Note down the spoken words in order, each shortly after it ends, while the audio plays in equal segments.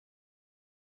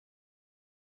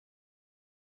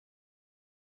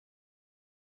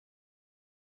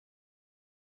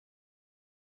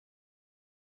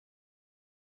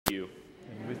you.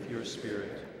 And with your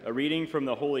spirit. A reading from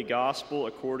the Holy Gospel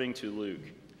according to Luke.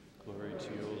 Glory to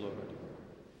you, O Lord.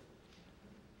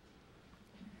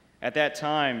 At that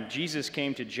time, Jesus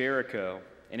came to Jericho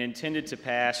and intended to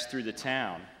pass through the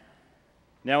town.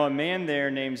 Now a man there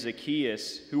named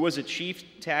Zacchaeus, who was a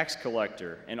chief tax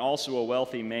collector and also a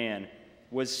wealthy man,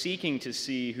 was seeking to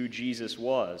see who Jesus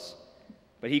was.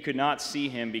 But he could not see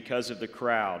him because of the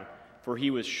crowd, for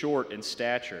he was short in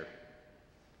stature.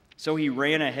 So he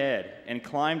ran ahead and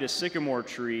climbed a sycamore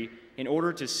tree in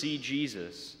order to see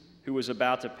Jesus, who was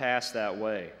about to pass that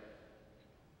way.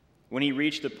 When he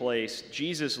reached the place,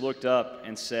 Jesus looked up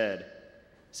and said,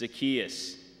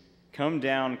 "Zacchaeus, come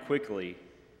down quickly,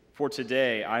 for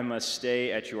today I must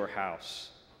stay at your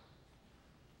house."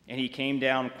 And he came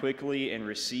down quickly and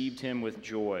received him with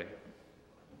joy.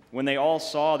 When they all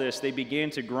saw this, they began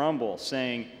to grumble,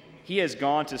 saying, "He has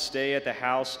gone to stay at the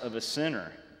house of a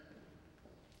sinner."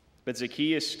 But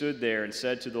Zacchaeus stood there and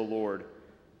said to the Lord,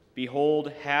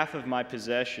 "Behold, half of my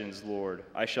possessions, Lord,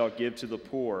 I shall give to the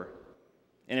poor.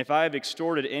 And if I have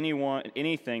extorted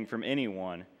anything from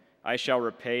anyone, I shall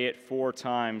repay it 4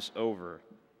 times over."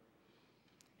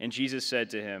 And Jesus said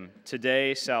to him,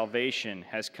 "Today salvation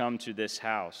has come to this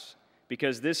house,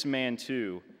 because this man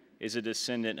too is a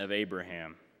descendant of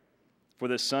Abraham. For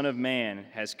the Son of Man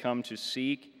has come to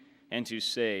seek and to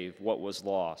save what was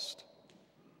lost."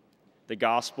 The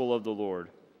Gospel of the Lord.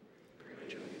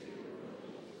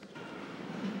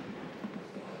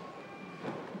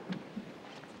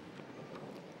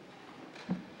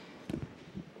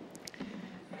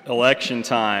 Election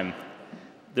time.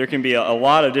 There can be a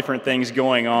lot of different things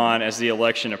going on as the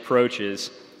election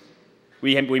approaches.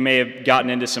 We may have gotten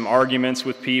into some arguments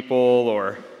with people,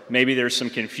 or maybe there's some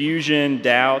confusion,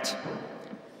 doubt.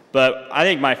 But I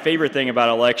think my favorite thing about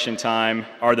election time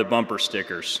are the bumper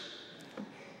stickers.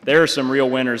 There are some real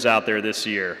winners out there this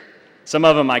year. Some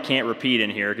of them I can't repeat in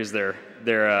here because they're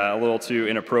a little too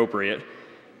inappropriate.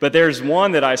 But there's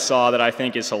one that I saw that I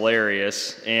think is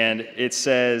hilarious, and it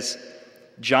says,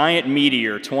 "Giant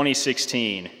Meteor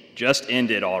 2016 just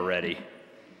ended already."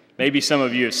 Maybe some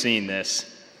of you have seen this.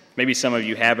 Maybe some of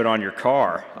you have it on your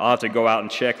car. I'll have to go out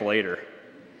and check later.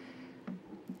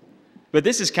 But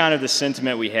this is kind of the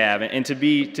sentiment we have, and to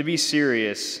be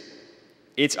serious,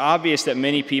 it's obvious that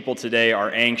many people today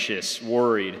are anxious,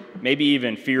 worried, maybe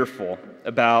even fearful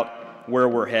about where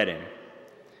we're heading.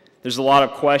 There's a lot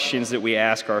of questions that we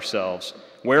ask ourselves.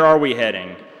 Where are we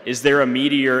heading? Is the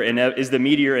meteor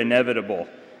inevitable?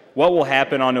 What will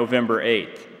happen on November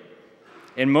 8th?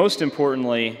 And most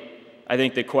importantly, I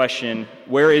think the question,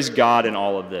 where is God in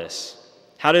all of this?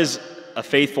 How does a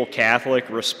faithful Catholic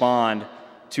respond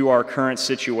to our current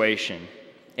situation?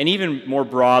 And even more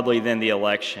broadly than the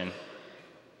election,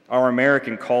 our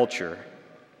American culture.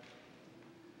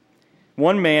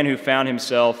 One man who found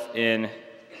himself in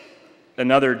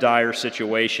another dire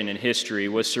situation in history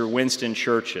was Sir Winston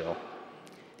Churchill.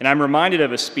 And I'm reminded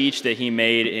of a speech that he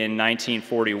made in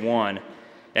 1941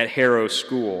 at Harrow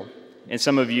School. And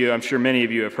some of you, I'm sure many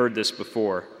of you have heard this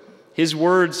before. His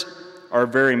words are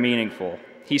very meaningful.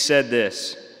 He said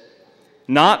this,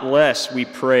 "Not less we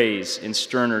praise in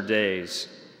sterner days.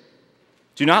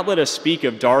 Do not let us speak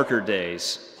of darker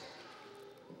days.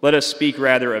 Let us speak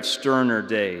rather of sterner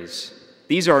days.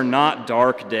 These are not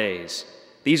dark days.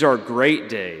 These are great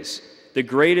days, the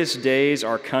greatest days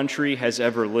our country has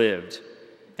ever lived.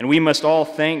 And we must all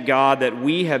thank God that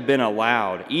we have been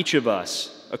allowed, each of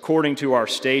us, according to our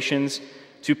stations,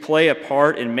 to play a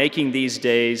part in making these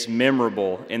days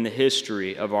memorable in the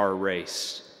history of our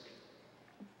race."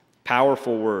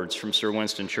 Powerful words from Sir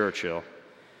Winston Churchill.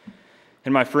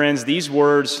 And my friends, these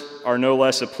words are no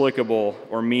less applicable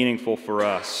or meaningful for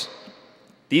us.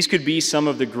 These could be some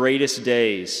of the greatest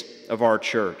days of our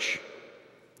church,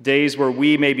 days where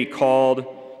we may be called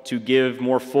to give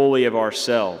more fully of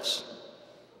ourselves,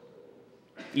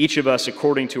 each of us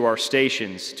according to our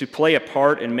stations, to play a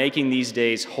part in making these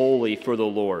days holy for the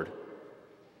Lord.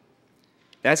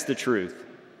 That's the truth.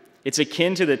 It's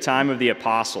akin to the time of the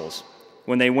apostles,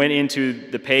 when they went into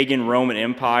the pagan Roman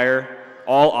Empire,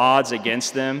 all odds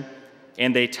against them,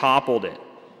 and they toppled it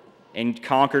and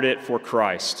conquered it for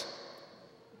Christ.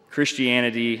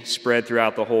 Christianity spread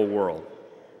throughout the whole world.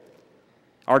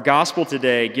 Our gospel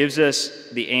today gives us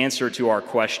the answer to our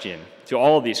question, to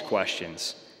all of these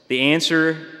questions. The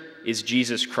answer is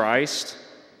Jesus Christ.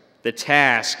 The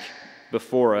task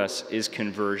before us is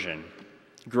conversion,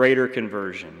 greater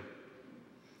conversion.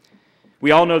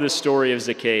 We all know the story of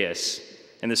Zacchaeus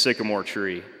and the sycamore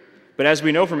tree. But as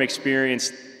we know from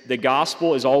experience, the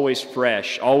gospel is always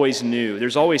fresh, always new.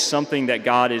 There's always something that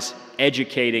God is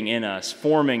educating in us,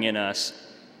 forming in us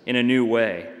in a new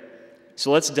way. So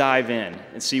let's dive in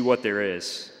and see what there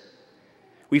is.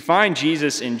 We find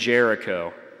Jesus in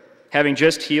Jericho, having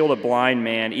just healed a blind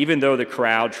man, even though the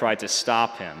crowd tried to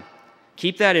stop him.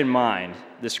 Keep that in mind,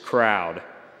 this crowd.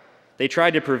 They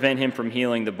tried to prevent him from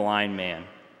healing the blind man.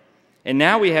 And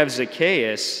now we have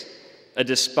Zacchaeus, a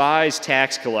despised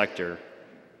tax collector.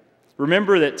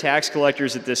 Remember that tax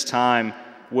collectors at this time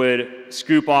would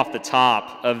scoop off the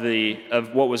top of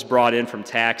what was brought in from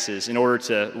taxes in order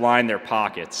to line their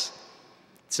pockets.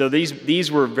 So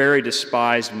these were very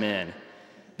despised men.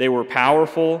 They were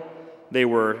powerful. They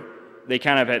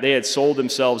had sold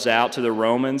themselves out to the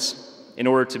Romans in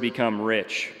order to become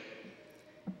rich.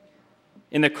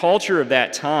 In the culture of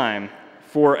that time,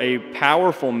 for a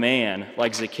powerful man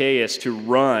like Zacchaeus to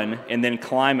run and then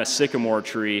climb a sycamore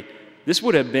tree, this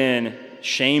would have been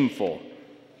shameful.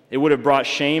 It would have brought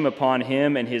shame upon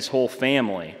him and his whole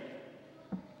family.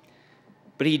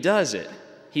 But he does it.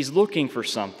 He's looking for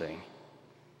something.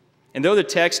 And though the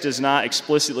text does not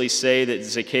explicitly say that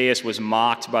Zacchaeus was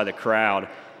mocked by the crowd,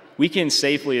 we can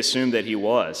safely assume that he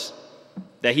was.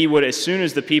 That he would, as soon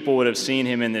as the people would have seen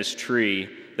him in this tree,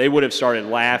 they would have started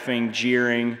laughing,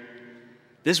 jeering.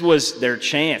 This was their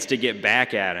chance to get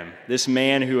back at him, this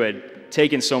man who had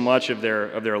taken so much of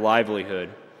their livelihood.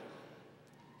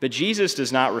 But Jesus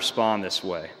does not respond this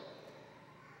way.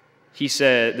 He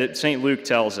said, that St. Luke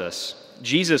tells us,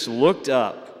 Jesus looked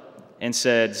up and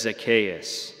said,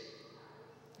 Zacchaeus,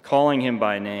 calling him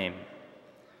by name.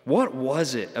 What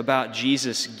was it about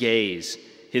Jesus' gaze,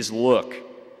 his look,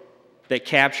 that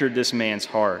captured this man's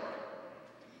heart?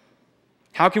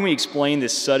 How can we explain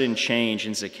this sudden change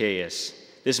in Zacchaeus?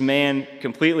 This man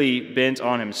completely bent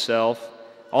on himself,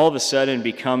 all of a sudden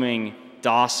becoming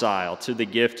docile to the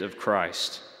gift of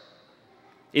Christ.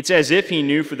 It's as if he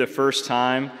knew for the first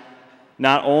time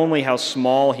not only how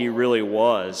small he really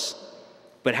was,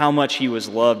 but how much he was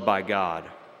loved by God.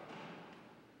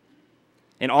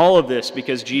 And all of this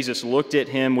because Jesus looked at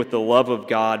him with the love of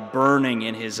God burning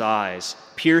in his eyes,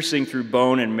 piercing through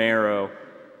bone and marrow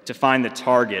to find the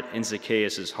target in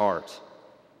Zacchaeus' heart.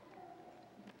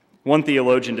 One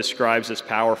theologian describes this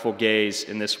powerful gaze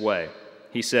in this way.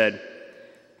 He said,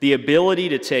 "The ability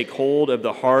to take hold of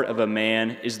the heart of a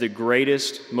man is the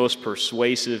greatest, most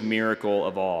persuasive miracle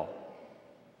of all."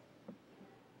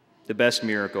 The best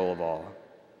miracle of all.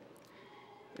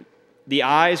 The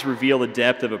eyes reveal the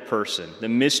depth of a person, the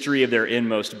mystery of their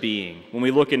inmost being. When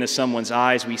we look into someone's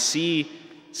eyes, we see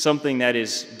something that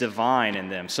is divine in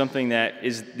them, something that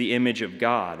is the image of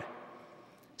God.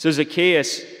 So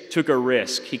Zacchaeus took a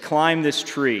risk. He climbed this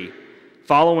tree,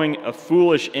 following a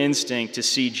foolish instinct to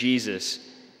see Jesus.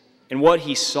 And what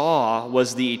he saw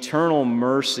was the eternal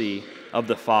mercy of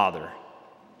the Father.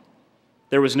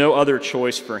 There was no other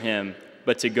choice for him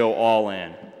but to go all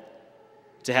in,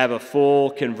 to have a full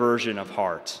conversion of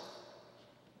heart.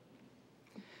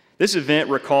 This event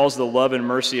recalls the love and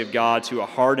mercy of God to a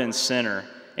hardened sinner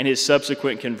and his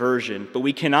subsequent conversion, but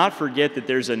we cannot forget that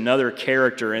there's another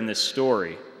character in this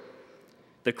story.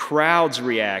 The crowd's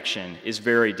reaction is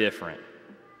very different.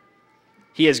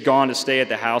 He has gone to stay at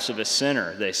the house of a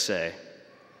sinner, they say.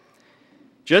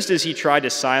 Just as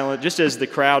the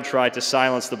crowd tried to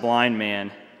silence the blind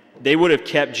man, they would have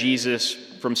kept Jesus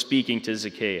from speaking to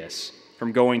Zacchaeus,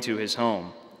 from going to his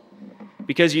home.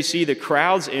 Because you see, the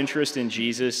crowd's interest in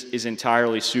Jesus is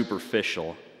entirely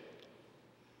superficial.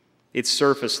 It's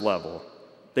surface level.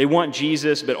 They want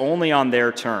Jesus, but only on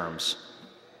their terms,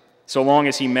 so long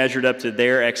as he measured up to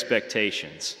their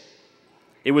expectations.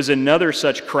 It was another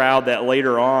such crowd that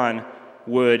later on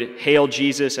would hail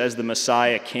Jesus as the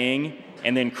Messiah King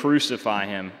and then crucify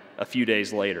him a few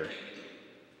days later.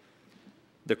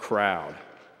 The crowd.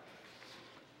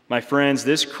 My friends,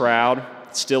 this crowd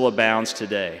still abounds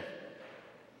today.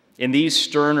 In these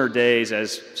sterner days,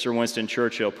 as Sir Winston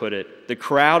Churchill put it, the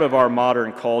crowd of our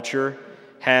modern culture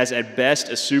has at best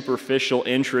a superficial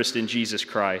interest in Jesus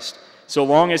Christ, so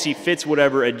long as he fits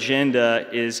whatever agenda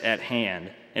is at hand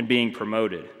and being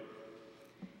promoted.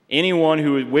 Anyone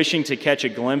who is wishing to catch a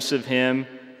glimpse of him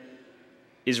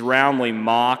is roundly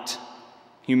mocked,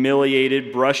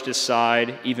 humiliated, brushed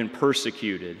aside, even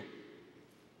persecuted.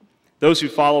 Those who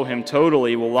follow him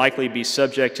totally will likely be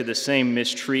subject to the same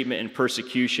mistreatment and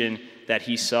persecution that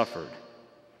he suffered.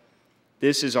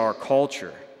 This is our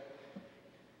culture.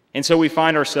 And so we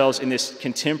find ourselves in this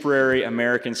contemporary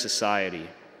American society,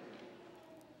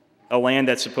 a land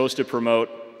that's supposed to promote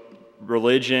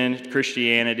religion,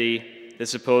 Christianity, that's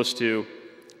supposed to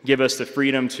give us the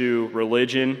freedom to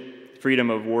religion, freedom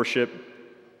of worship.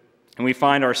 And we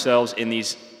find ourselves in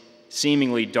these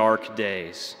seemingly dark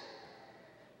days.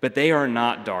 But they are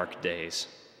not dark days.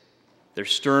 They're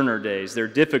sterner days. They're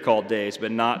difficult days,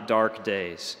 but not dark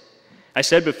days. I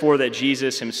said before that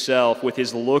Jesus himself, with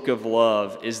his look of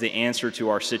love, is the answer to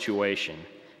our situation.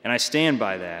 And I stand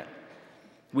by that.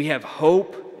 We have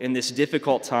hope in this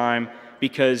difficult time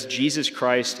because Jesus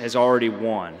Christ has already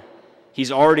won.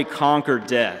 He's already conquered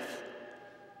death,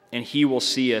 and he will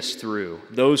see us through,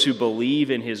 those who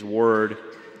believe in his word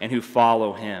and who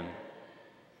follow him.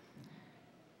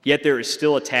 Yet there is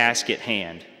still a task at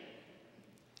hand.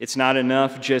 It's not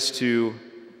enough just to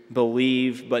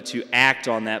believe, but to act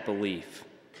on that belief,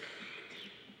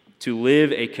 to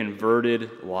live a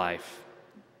converted life.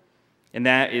 And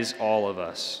that is all of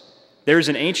us. There's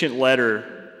an ancient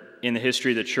letter in the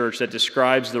history of the church that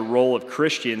describes the role of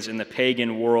Christians in the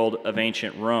pagan world of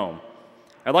ancient Rome.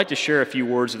 I'd like to share a few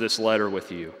words of this letter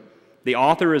with you. The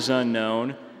author is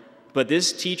unknown, but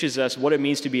this teaches us what it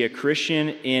means to be a Christian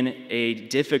in a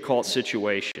difficult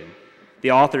situation.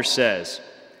 The author says,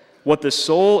 "What the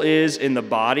soul is in the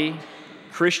body,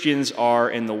 Christians are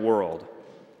in the world."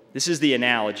 This is the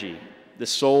analogy, the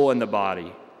soul and the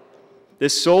body. The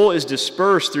soul is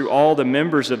dispersed through all the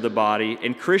members of the body,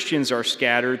 and Christians are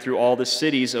scattered through all the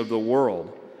cities of the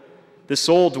world. The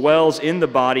soul dwells in the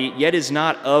body, yet is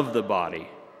not of the body,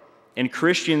 and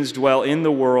Christians dwell in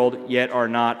the world, yet are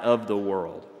not of the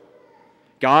world.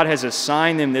 God has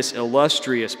assigned them this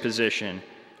illustrious position,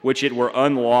 which it were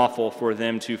unlawful for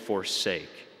them to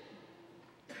forsake.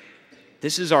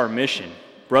 This is our mission.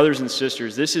 Brothers and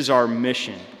sisters, this is our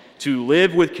mission, to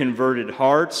live with converted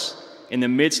hearts in the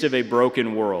midst of a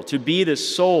broken world, to be the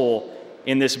soul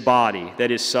in this body that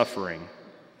is suffering.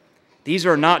 These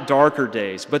are not darker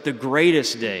days, but the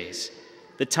greatest days,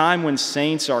 the time when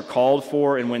saints are called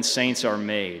for and when saints are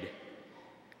made.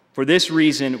 For this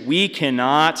reason, we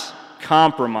cannot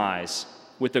compromise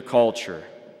with the culture.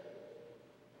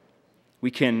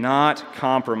 We cannot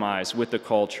compromise with the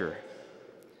culture.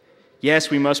 Yes,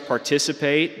 we must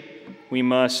participate. We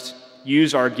must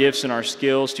use our gifts and our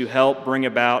skills to help bring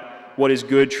about what is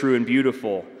good, true, and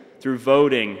beautiful through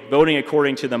voting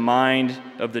according to the mind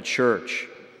of the church,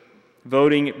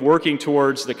 working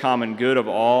towards the common good of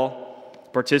all,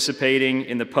 participating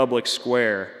in the public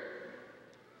square.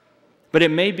 But it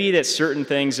may be that certain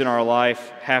things in our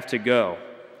life have to go.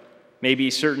 Maybe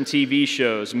certain TV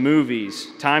shows, movies,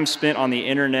 time spent on the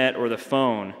internet or the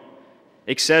phone,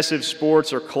 excessive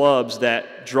sports or clubs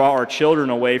that draw our children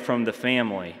away from the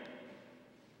family,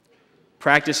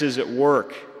 practices at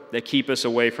work that keep us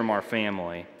away from our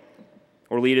family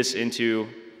or lead us into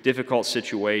difficult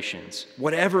situations.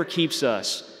 Whatever keeps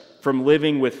us from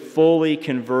living with fully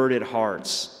converted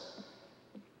hearts,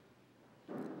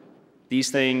 these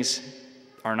things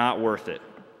are not worth it.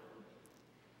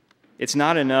 It's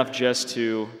not enough just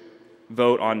to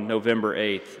vote on November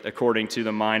 8th according to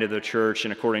the mind of the church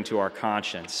and according to our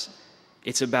conscience.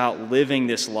 It's about living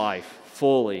this life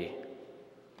fully.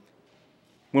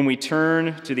 When we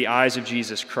turn to the eyes of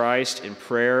Jesus Christ in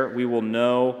prayer, we will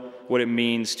know what it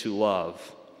means to love,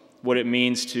 what it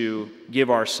means to give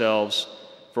ourselves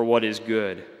for what is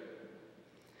good.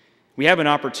 We have an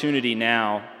opportunity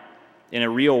now, in a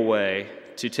real way,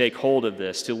 to take hold of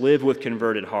this, to live with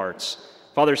converted hearts.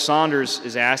 Father Saunders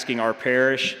is asking our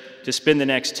parish to spend the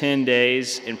next 10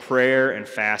 days in prayer and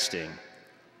fasting.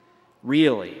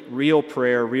 Really, real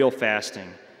prayer, real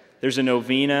fasting. There's a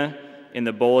novena in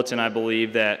the bulletin, I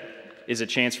believe, that is a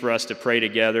chance for us to pray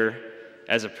together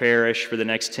as a parish for the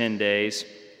next 10 days.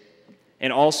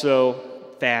 And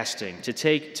also fasting,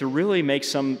 to really make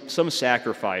some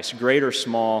sacrifice, great or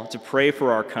small, to pray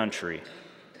for our country.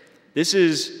 This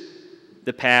is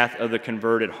the path of the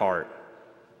converted heart.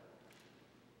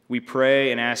 We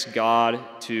pray and ask God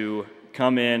to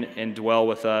come in and dwell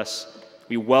with us.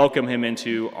 We welcome him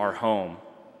into our home.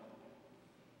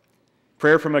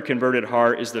 Prayer from a converted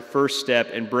heart is the first step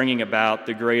in bringing about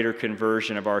the greater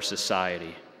conversion of our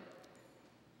society.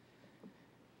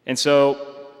 And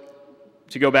so,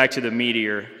 to go back to the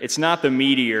meteor, it's not the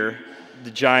meteor,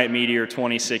 the giant meteor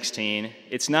 2016.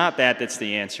 It's not that that's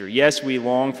the answer. Yes, we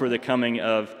long for the coming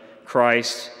of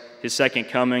Christ, his second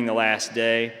coming, the last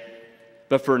day.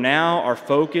 But for now, our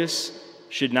focus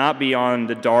should not be on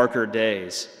the darker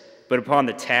days, but upon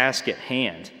the task at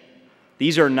hand.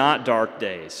 These are not dark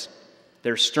days.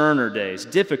 They're sterner days,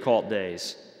 difficult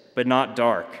days, but not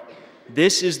dark.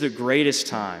 This is the greatest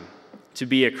time to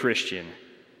be a Christian,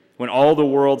 when all the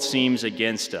world seems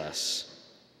against us.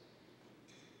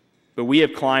 But we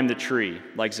have climbed the tree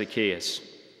like Zacchaeus.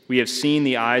 We have seen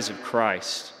the eyes of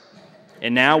Christ,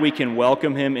 and now we can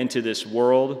welcome him into this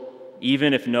world,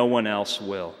 even if no one else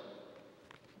will.